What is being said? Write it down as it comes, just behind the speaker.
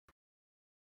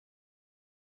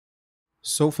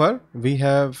So far, we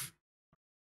have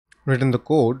written the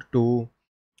code to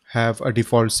have a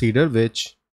default seeder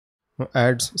which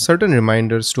adds certain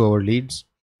reminders to our leads.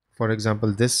 For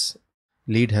example, this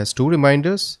lead has two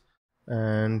reminders,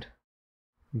 and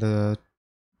the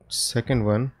second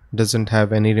one doesn't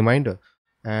have any reminder.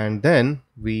 And then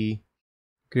we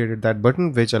created that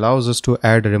button which allows us to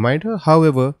add a reminder.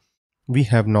 However, we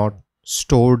have not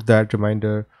stored that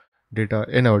reminder data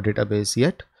in our database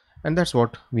yet, and that's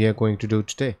what we are going to do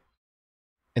today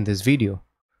in this video.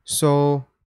 So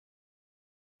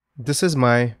this is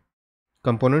my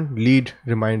component lead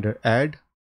reminder add.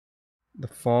 The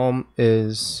form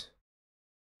is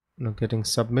getting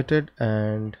submitted,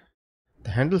 and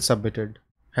the handle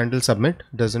submit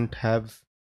doesn't have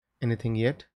anything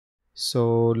yet.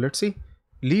 So let's see.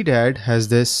 Lead add has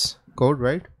this code,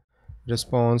 right?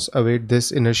 Response await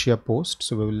this inertia post,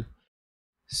 so we will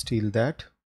steal that,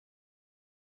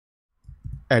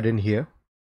 add in here.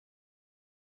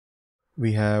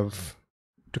 We have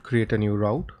to create a new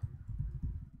route,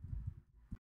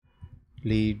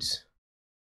 leads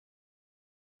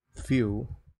view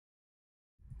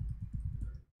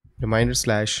reminder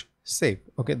slash save.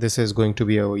 Okay, this is going to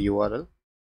be our URL.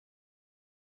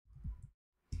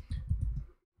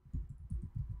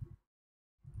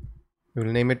 We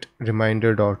will name it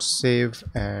reminder.save,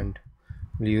 and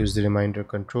we'll use the reminder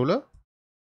controller,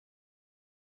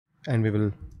 and we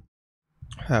will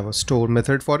have a store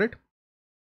method for it.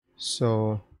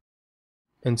 So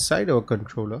inside our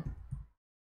controller,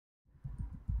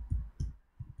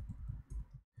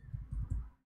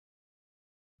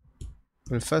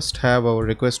 we'll first have our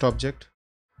request object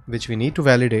which we need to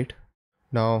validate.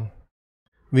 Now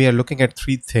we are looking at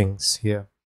three things here.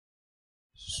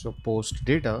 So post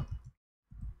data,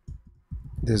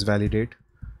 this validate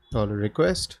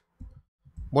 $request.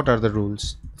 What are the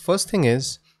rules? First thing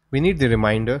is we need the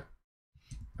reminder.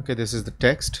 Okay, this is the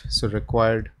text, so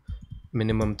required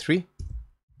minimum 3.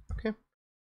 Okay,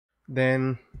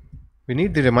 then we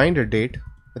need the reminder date.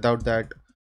 Without that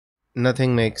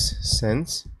nothing makes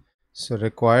sense, so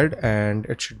required, and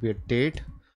it should be a date.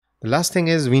 The last thing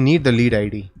is we need the lead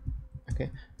ID.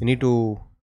 Okay, we need to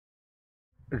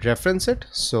reference it,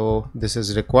 so this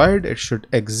is required. It should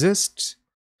exist.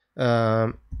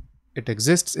 It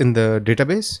exists in the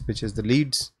database, which is the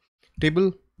leads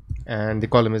table, and the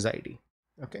column is ID.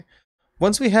 Okay,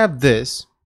 once we have this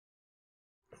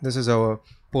is our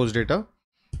post data.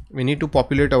 We need to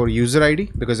populate our user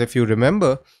ID, because if you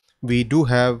remember, we do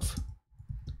have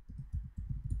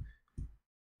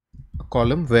a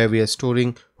column where we are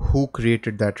storing who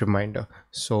created that reminder.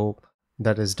 So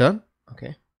that is done.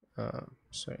 Okay,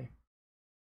 sorry,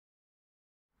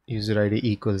 user ID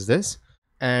equals this,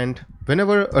 and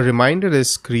whenever a reminder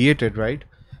is created, right,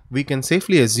 we can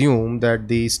safely assume that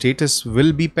the status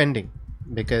will be pending,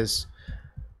 because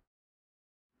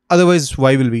otherwise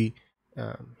why will we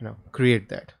create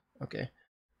that? Okay,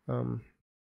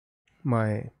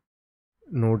 my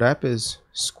node app is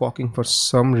squawking for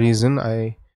some reason.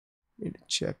 I need to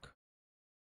check.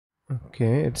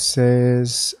 Okay, it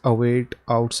says await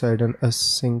outside an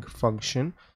async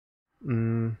function.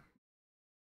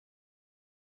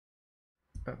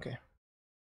 Okay,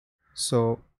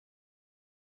 so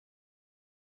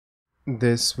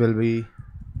this will be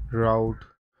route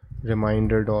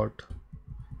reminder dot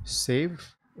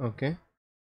save. Okay,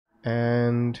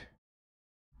 and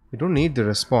we don't need the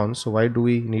response, so why do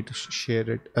we need to share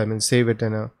it, save it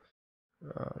in a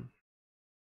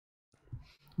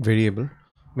variable?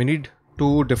 We need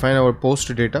to define our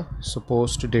post data, so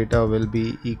post data will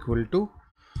be equal to,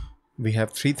 we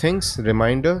have three things: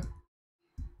 reminder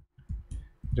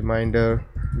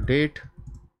date,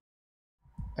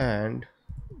 and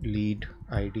lead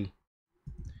ID.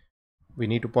 We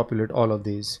need to populate all of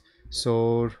these.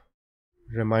 So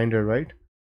reminder, right,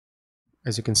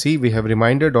 as you can see, we have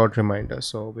reminder dot reminder,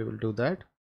 so we will do that.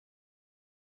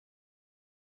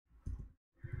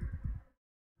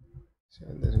 So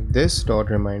this dot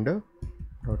reminder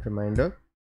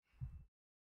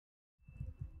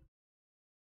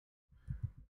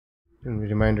and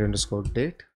reminder underscore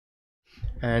date,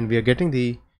 and we are getting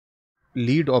the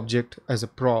lead object as a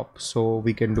prop, so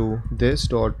we can do this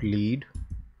dot lead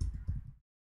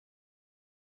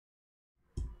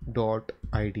dot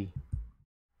id.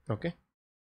 Okay,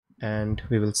 and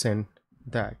we will send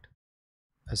that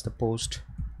as the post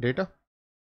data.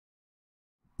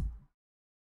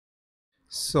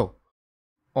 So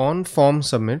on form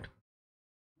submit,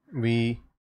 we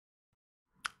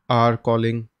are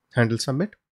calling handle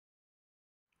submit.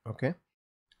 Okay,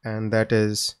 and that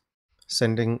is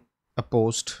sending a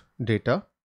post data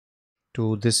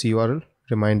to this URL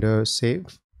reminder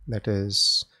save that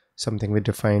is something we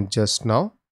defined just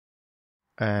now,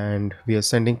 and we are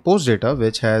sending post data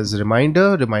which has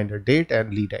reminder, reminder date,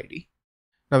 and lead ID.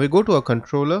 Now we go to our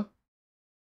controller.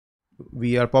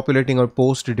 We are populating our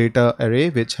post data array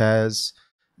which has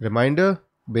reminder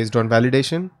based on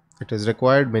validation. It is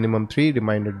required minimum 3,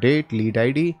 reminder date, lead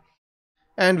ID,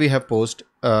 and we have post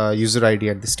user ID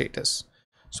at the status.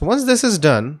 So once this is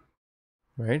done,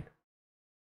 right,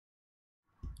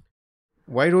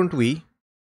 why don't we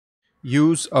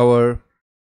use our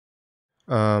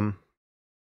um,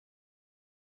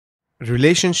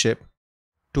 relationship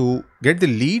to get the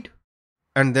lead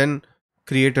and then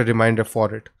create a reminder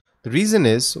for it. The reason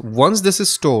is, once this is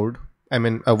stored,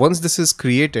 once this is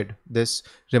created, this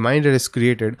reminder is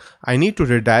created, I need to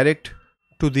redirect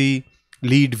to the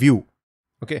lead view.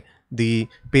 Okay, the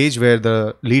page where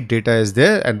the lead data is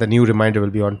there and the new reminder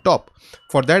will be on top.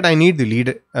 For that, I need the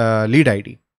lead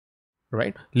ID,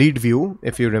 right? Lead view,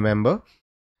 if you remember,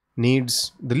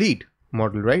 needs the lead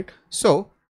model, right? So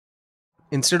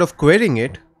instead of querying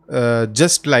it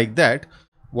just like that,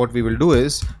 what we will do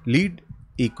is lead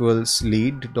equals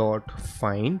lead dot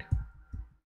find.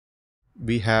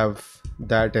 We have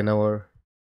that in our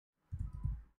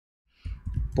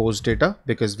post data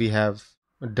because we have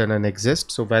done an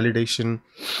exist. So validation,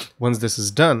 once this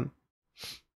is done,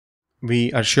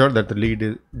 we are sure that the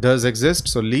lead does exist.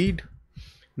 So lead,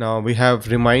 now we have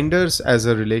reminders as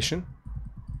a relation.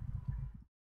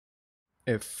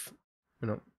 If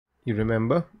you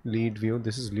remember lead view,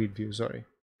 this is lead view, sorry,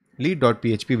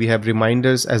 lead.php, we have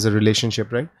reminders as a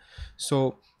relationship, right?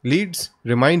 So leads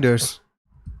reminders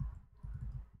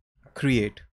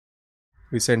create,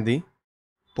 we send the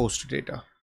post data.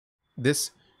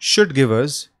 This should give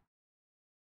us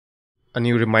a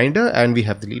new reminder and we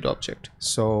have the lead object.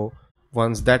 So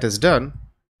once that is done,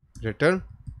 return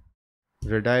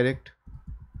redirect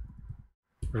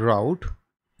route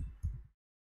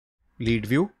lead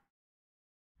view,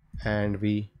 and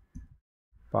we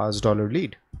pass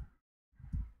 $lead.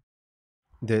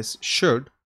 This should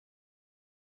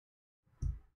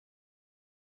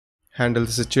handle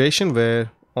the situation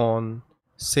where on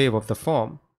save of the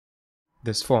form,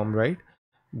 this form, right,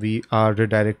 we are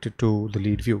redirected to the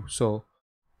lead view. So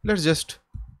let's just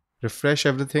refresh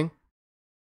everything.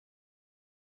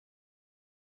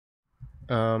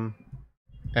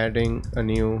 Adding a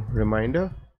new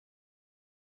reminder,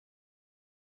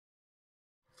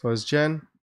 1st Jan,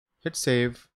 hit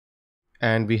save,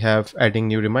 and we have adding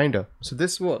new reminder. So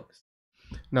this works.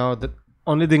 Now the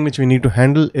only thing which we need to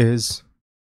handle is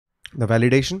the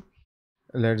validation.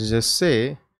 Let's just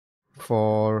say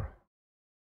for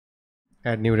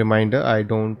add new reminder, I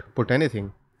don't put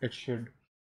anything. It should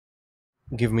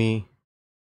give me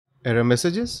error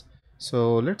messages.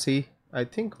 So let's see. I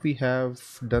think we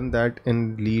have done that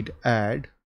in lead add.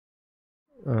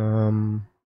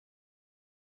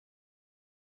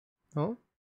 Oh,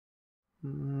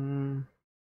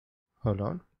 hold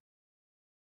on.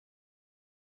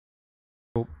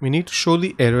 So we need to show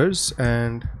the errors,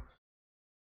 and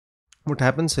what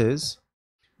happens is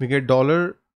we get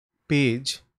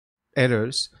 $page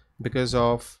errors because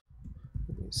of,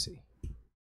 let me see.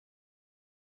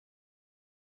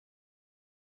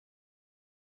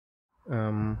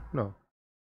 No,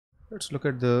 let's look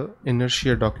at the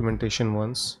inertia documentation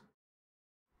once.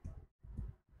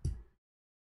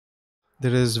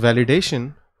 There is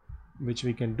validation which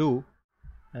we can do,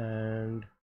 and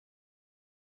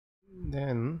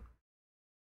then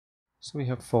so we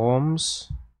have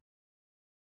forms.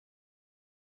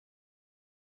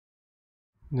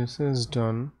 This is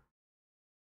done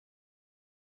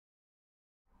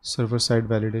server side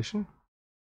validation.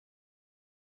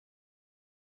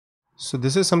 So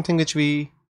this is something which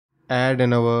we add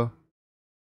in our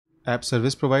app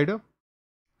service provider.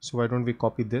 So why don't we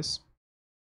copy this?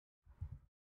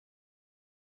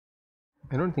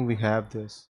 I don't think we have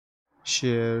this.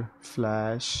 Share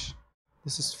flash.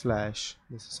 This is flash.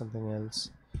 This is something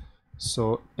else.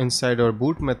 So inside our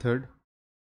boot method,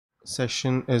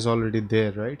 session is already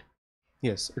there, right?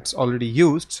 Yes, it's already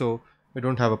used, so we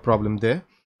don't have a problem there.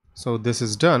 So this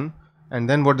is done, and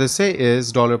then what they say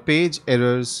is $page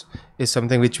errors is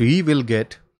something which we will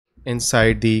get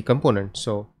inside the component.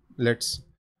 So let's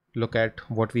look at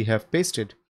what we have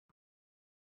pasted.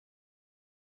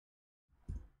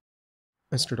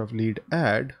 Instead of lead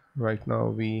add, right now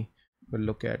we will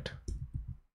look at,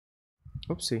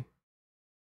 oopsie,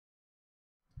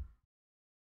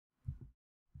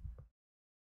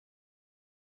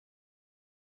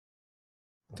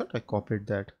 I thought I copied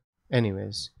that.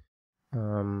 Anyways,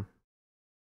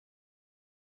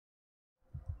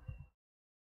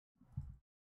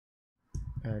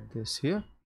 add this here.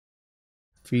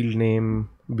 field name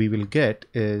we will get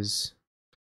is,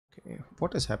 okay,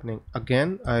 what is happening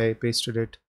again? I pasted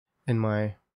it in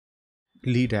my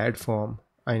lead add form.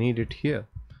 I need it here.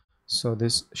 So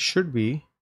this should be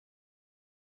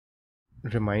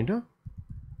reminder.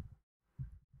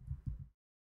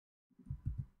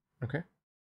 Okay,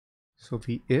 so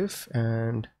we if,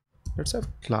 and let's have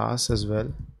class as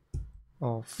well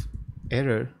of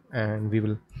error, and we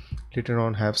will later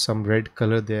on have some red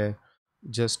color there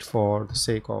just for the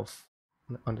sake of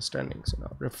understanding. So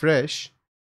now refresh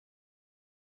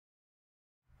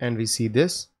and we see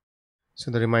this. So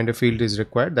the reminder field is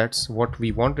required. That's what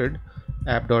we wanted.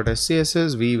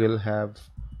 App.scss, we will have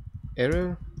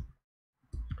error,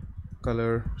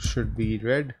 color should be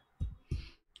red,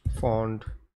 font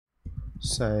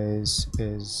size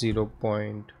is 0.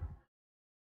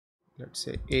 Let's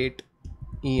say 8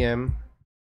 em.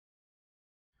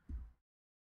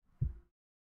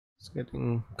 It's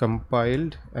getting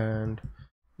compiled, and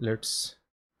let's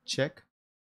check.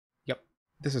 Yep,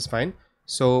 this is fine.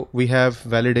 So we have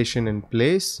validation in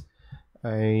place.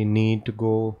 I need to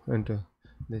go into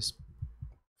this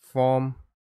form.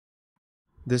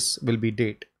 This will be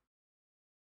date,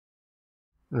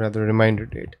 rather reminder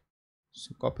date.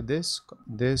 So copy this,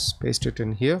 paste it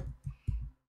in here.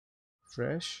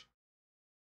 Fresh.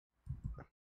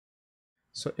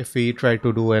 So if we try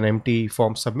to do an empty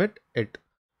form submit, it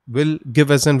will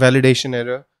give us a validation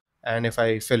error. And if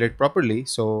I fill it properly,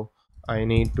 so I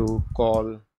need to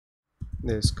call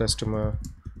this customer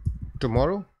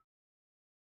tomorrow,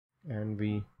 and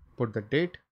we put the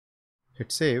date,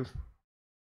 hit save.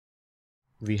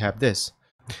 We have this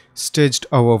stitched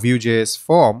our Vuejs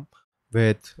form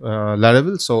with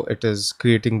Laravel, so it is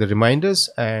creating the reminders,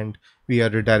 and we are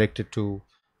redirected to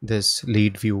this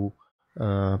lead view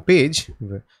page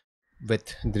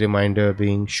with the reminder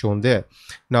being shown there.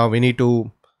 Now we need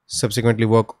to subsequently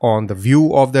work on the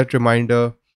view of that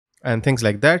reminder and things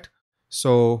like that.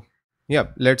 So yeah,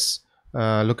 let's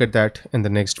look at that in the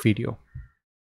next video.